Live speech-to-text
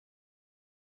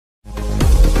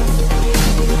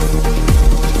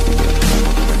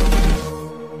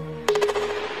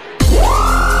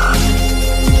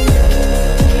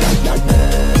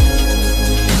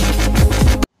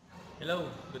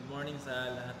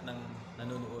ng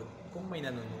nanonood, kung may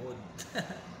nanonood.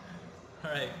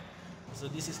 Alright, so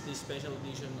this is the special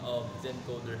edition of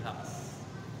Zencoder Hacks.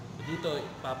 So dito,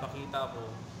 ipapakita ko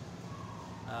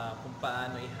kung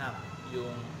paano i-hack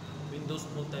yung Windows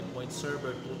Multipoint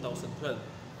Server 2012.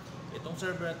 Itong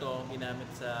server na to ginamit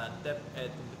sa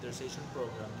DepEd Computerization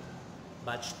Program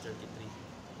Batch 33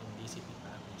 in DCP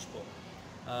Batch po.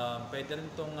 Pwede rin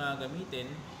itong gamitin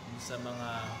sa mga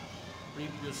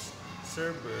previous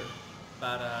server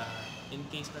para in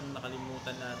case na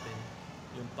nakalimutan natin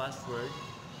yung password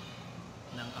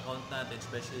ng account natin,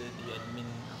 especially the admin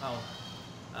account,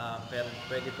 pero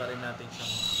pwede pa rin natin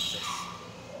siyang access.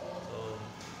 So,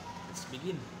 let's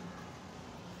begin.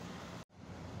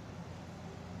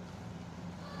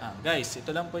 Guys, ito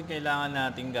lang po yung kailangan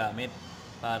nating gamit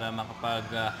para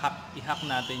i-hack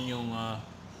natin yung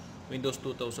Windows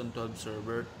 2012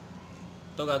 server.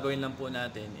 Ito gagawin lang po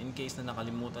natin in case na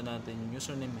nakalimutan natin yung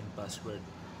username and password.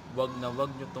 Wag nyo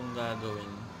itong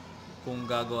gagawin kung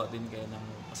gagawa din kayo ng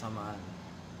kasamaan.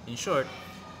 In short,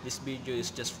 this video is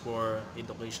just for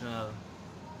educational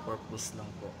purpose lang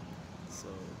po. So,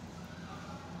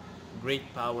 great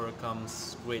power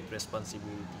comes great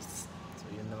responsibilities. So,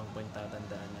 yun naman po yung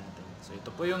tatandaan natin. So,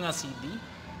 ito po yung CD.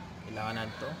 Kailangan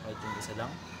natin ito, kahit yung isa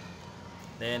lang.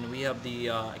 Then, we have the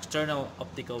external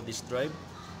optical disk drive.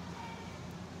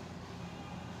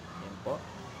 Yan po.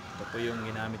 Ito po yung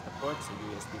ginamit na port. So,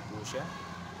 USB po siya.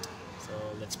 So,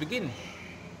 let's begin.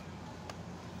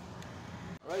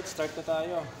 Alright, start na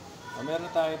tayo. Meron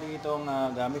tayo dito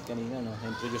gamit kanina. No?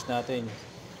 Introduce natin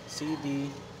CD,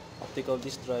 optical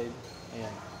disk drive.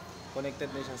 Ayan.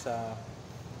 Connected na siya sa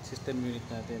system unit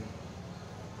natin.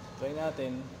 Try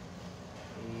natin.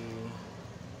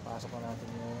 Ipasok na natin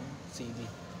yung CD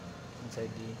inside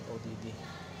the ODD.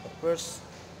 But first,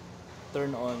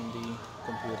 turn on the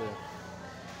computer.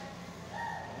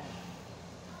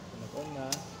 On na.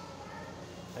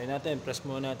 Try natin. Press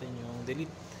muna natin yung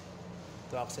delete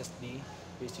to access the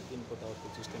basic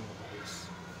input-output system interface.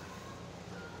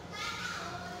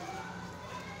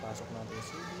 Pasok natin yung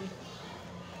CD.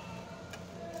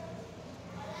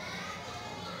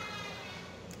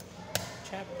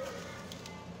 Check.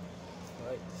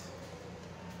 Right.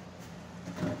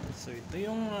 So ito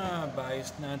yung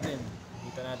BIOS natin.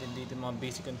 Kita natin dito mga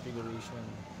basic configuration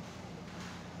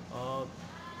of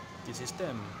the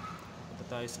system.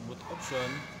 Punta tayo sa boot option.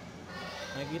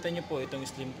 Nakikita nyo po itong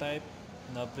slim type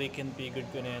na pre-configured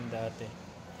ko na yan dati.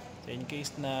 So in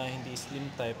case na hindi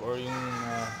slim type or yung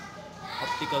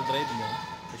optical drive mo,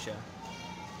 ito siya.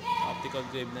 Optical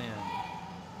drive na yan.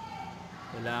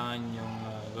 Kailangan yung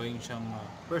gawin siyang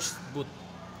first boot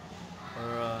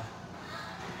or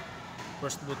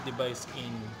first boot device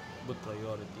in boot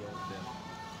priority order.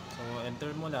 So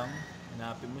enter mo lang,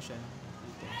 hanapin mo siya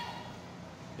dito.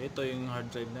 Ito yung hard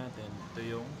drive natin,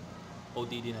 ito yung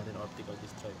ODD natin, optical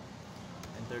disk drive.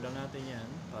 Enter lang natin yan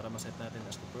para maset natin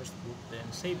as the first boot, then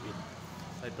save it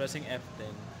by pressing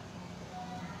F10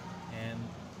 and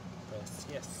press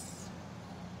yes.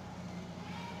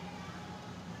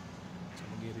 So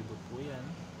mag-reboot po yan.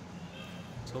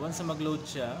 So once na mag-load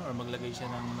siya or maglagay siya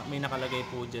ng, may nakalagay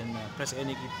po dyan na press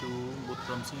any key to boot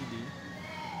from CD,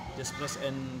 just press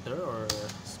enter or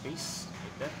space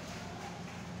like that.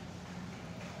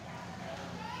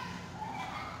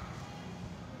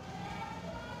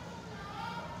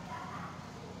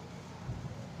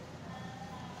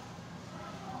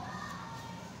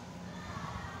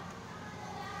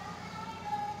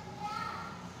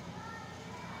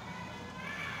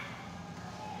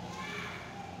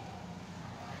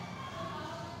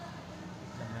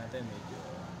 Medyo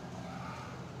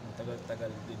matagal-tagal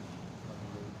din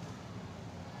mag-load.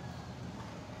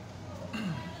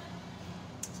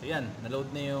 So yan, na-load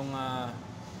na yung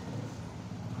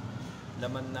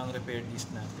laman ng repair disk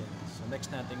natin. So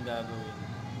next natin gagawin,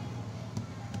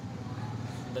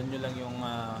 sundan nyo lang yung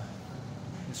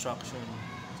instruction.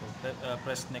 So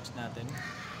press next natin,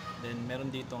 then meron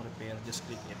ditong repair, just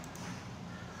click it.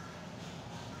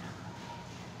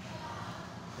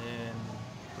 Then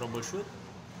troubleshoot,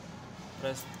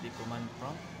 press the command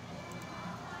prompt.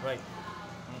 Right.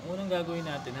 Ang unang gagawin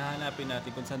natin, hahanapin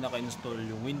natin kung saan naka-install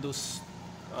yung Windows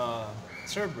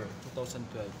Server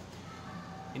 2012.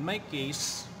 In my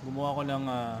case, ginawa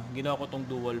ko tong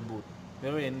dual boot,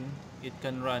 wherein it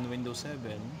can run Windows 7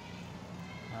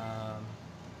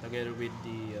 together with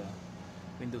the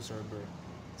Windows Server.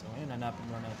 So ngayon, hanapin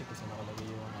muna natin kung saan nakalagay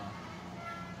yung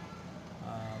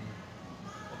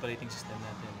operating system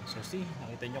natin. So see,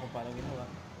 nakita nyo kung paano ginawa.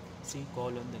 C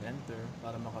colon then enter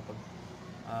para makapag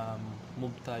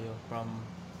move tayo from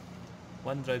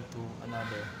one drive to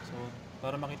another. So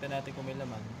para makita natin kung may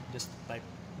laman, just type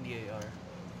DAR.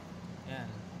 Ayan.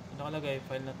 Kung nakalagay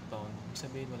file not found, ibig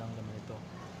sabihin walang laman ito.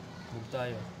 Move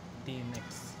tayo.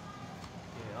 Next.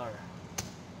 DAR.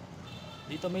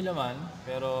 Dito may laman,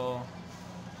 pero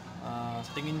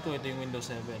sa tingin ko ito yung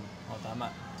Windows 7. O, tama.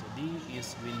 So, D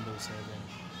is Windows 7.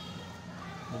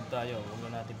 Move tayo. Huwag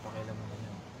na natin pakialaman na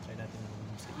yun. Try natin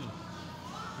move sa E.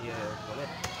 DAR ulit.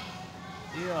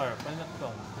 DAR, file not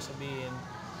found. Ibig sabihin,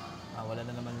 wala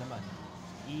na naman laman.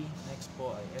 E, next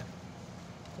po ay F.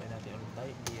 Try natin ulit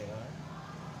tayo. DAR.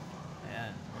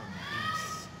 Ayan.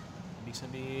 Please. Ibig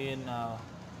sabihin,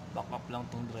 backup lang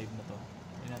tong drive na to.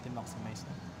 Try natin maximize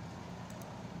na.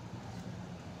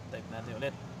 Type natin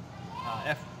ulit.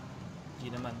 F. G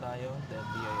naman tayo. Then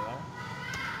DAR.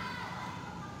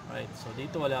 Right. So,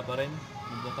 dito wala pa rin.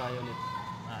 Move na tayo ulit.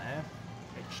 F.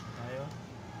 H tayo.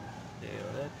 DAR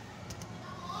ulit.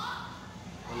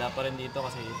 Wala pa rin dito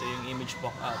kasi ito yung image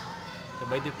backup. So,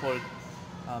 by default,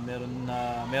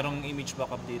 merong image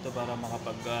backup dito para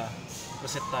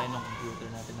makapag-reset tayo ng computer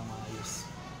natin ng maayos.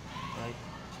 Right?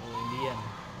 So, hindi yan.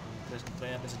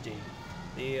 Try natin sa J.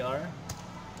 DAR.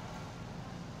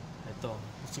 Ito.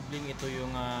 Posibleng ito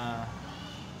yung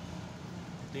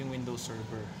Windows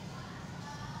Server.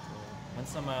 So,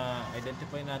 once na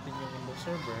ma-identify natin yung Windows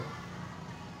Server,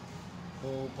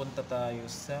 pupunta tayo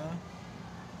sa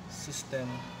System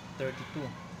 32.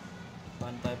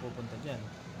 Paano tayo pupunta dyan?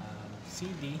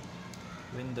 CD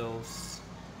Windows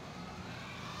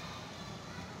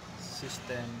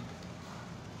System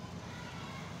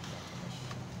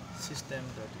 32.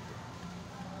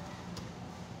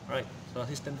 Right. So,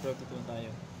 System 32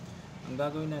 tayo. Ang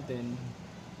gagawin natin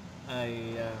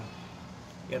ay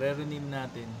i-rename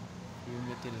natin yung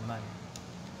utilman.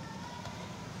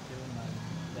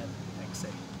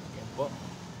 Utilman.exe. Yan po.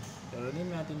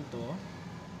 I-rename natin to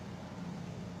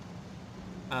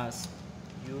as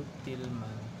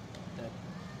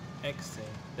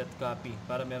utilman.exe.copy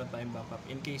para meron tayong backup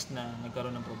in case na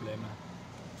nagkaroon ng problema.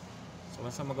 So,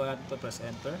 once na magawa natin ito, press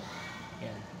enter.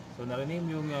 Yan. So, na-rename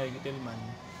yung utilman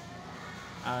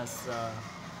as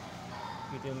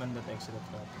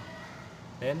utilman.exe.copy.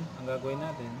 Then, ang gagawin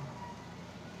natin,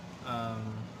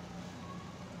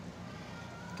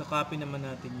 kakopy naman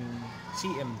natin yung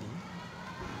cmd.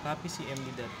 Copy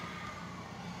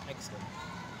cmd.exe.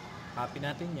 Copy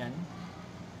natin yan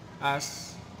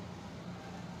as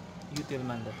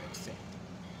utilman.exe.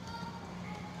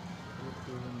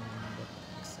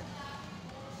 Utilman.exe.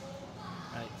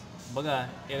 Right. Baga,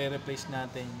 i-replace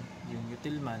natin yung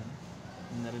utilman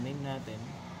na rename natin.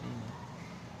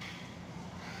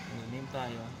 Rename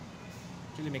tayo.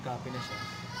 Actually, may copy na siya.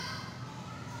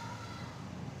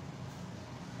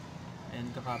 And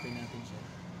kakopy natin siya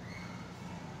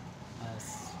as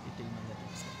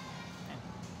utilman.exe.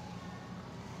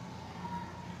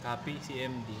 Copy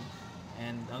cmd,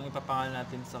 and ang ipapangalan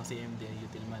natin sa cmd ay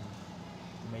utilman.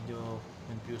 Medyo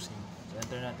confusing. So,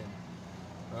 enter natin.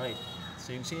 Alright.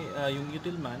 So, yung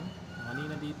utilman,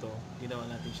 kanina dito, ginawa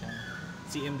natin siyang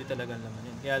cmd talaga naman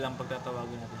yun. Kaya lang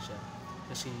pagtatawagin natin siya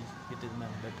kasi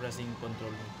utilman by pressing Ctrl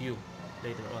Q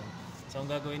later on. So, ang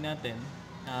gagawin natin,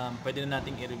 pwede na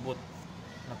nating i-reboot.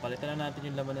 Napalitan na natin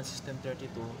yung laman ng System 32.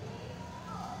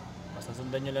 Basta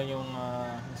sundan nyo lang yung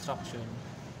instruction.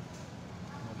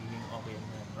 Okay.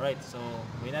 Alright, so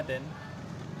gawin natin.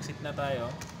 Exit na tayo.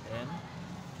 Then,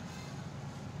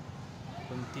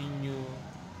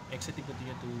 exit and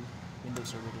continue to Windows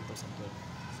Server 2012.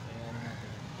 So, ayan natin.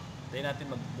 Tayo natin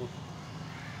mag-boot.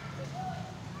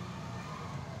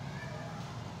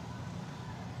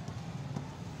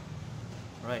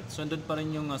 Alright, so andun pa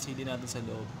rin yung CD natin sa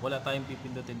loob. Wala tayong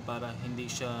pipindutin para hindi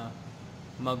siya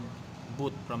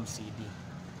mag-boot from CD.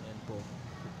 Ayan po.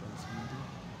 Boot from CD.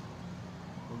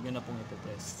 Huwag nyo na pong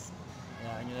ipipress.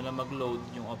 Hayaan nyo na lang mag-load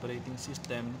yung operating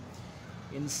system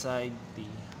inside the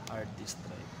hard disk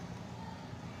drive.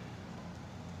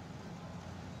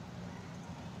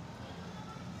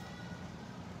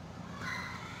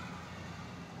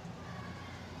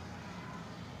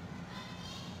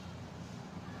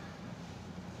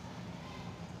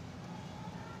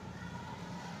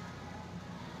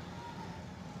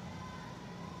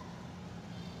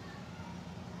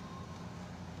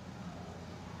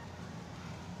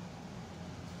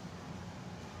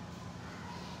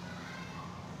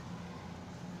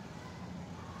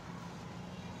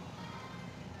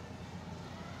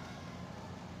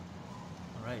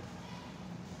 Alright.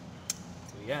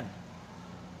 So, yan.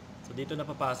 So, dito na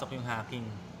papasok yung hacking.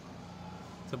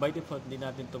 So, by default, hindi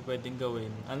natin ito pwedeng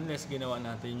gawin unless ginawa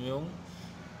natin yung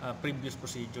previous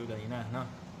procedure kanina. No?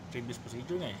 Previous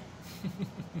procedure nga eh.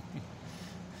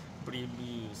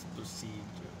 Previous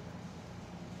procedure.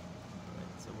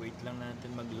 Alright. So, So wait lang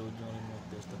natin mag-load yung remote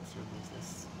desktop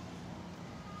services.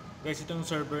 Guys, itong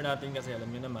server natin kasi alam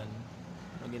nyo naman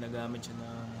na ginagamit siya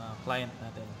ng client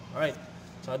natin. Alright,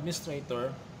 so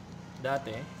administrator,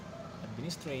 dati,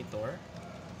 administrator,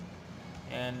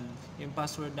 and yung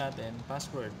password natin,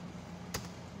 password,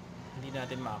 hindi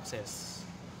natin ma-access.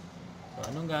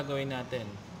 So anong gagawin natin?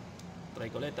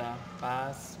 Try ko ulit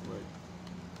password.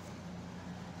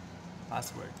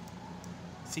 Password.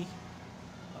 See?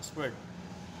 Password.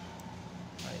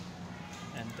 Right.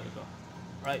 Enter ko.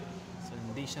 Right. So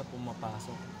hindi siya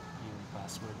pumapasok yung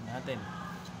password natin.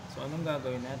 So anong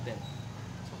gagawin natin?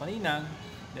 So kanina,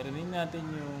 narinig natin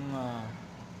yung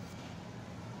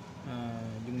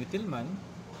utilman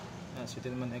as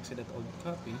utilman exit.old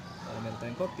copy para meron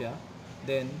tayong kopya.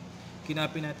 Then,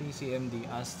 kinopy natin yung CMD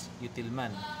as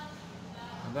utilman.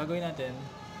 Ang gagawin natin,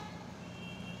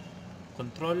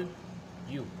 Control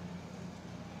U.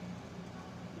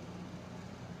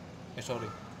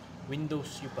 Sorry.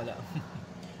 Windows U pala.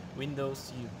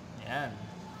 Windows U. Ayan.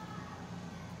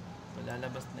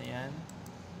 Lalabas na yan.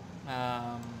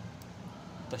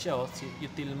 Ito siya,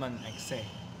 utilman exe.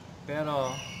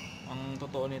 Pero, ang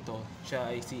totoo nito,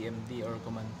 siya ay CMD or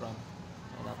command prompt.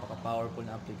 Napaka-powerful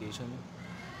na application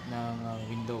ng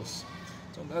Windows.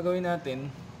 So, ang gagawin natin,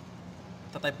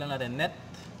 tatype lang natin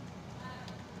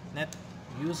net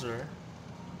user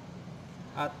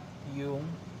at yung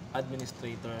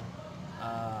administrator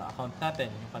account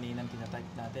natin, yung kaninang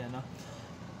tinatype natin, ano?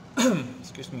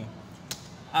 Excuse me.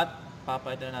 At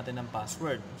papalitan natin ng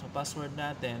password. So password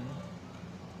natin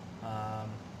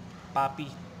Papi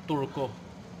Turco.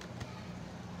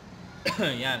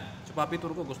 Yan. So Papi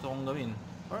Turco gusto kong gawin.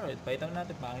 Alright, palitan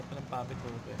natin, bakit pa ng Papi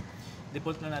Turco eh.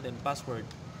 Default na natin password.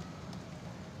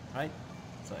 Right?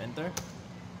 So enter.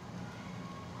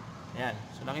 Ayan.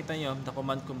 So nakita nyo, the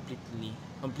command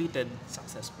completed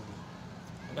successfully.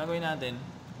 Ang gagawin natin,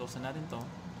 close na natin to.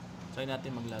 Try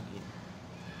natin mag-login.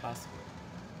 Password.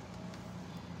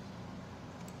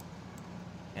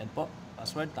 Ayan po.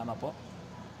 Password. Tama po.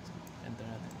 So, enter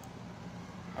natin.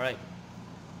 Alright.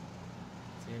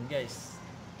 So yun guys.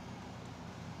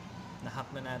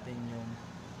 Nahack na natin yung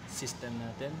system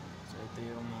natin. So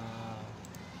ito yung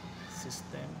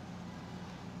system.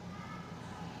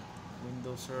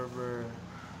 Windows Server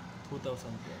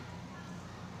 2012.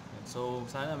 So,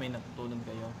 sana may natutunan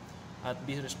kayo at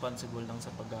be responsible lang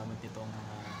sa paggamit nitong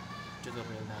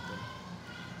tutorial natin.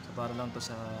 So, para lang to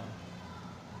sa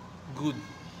good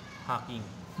hacking.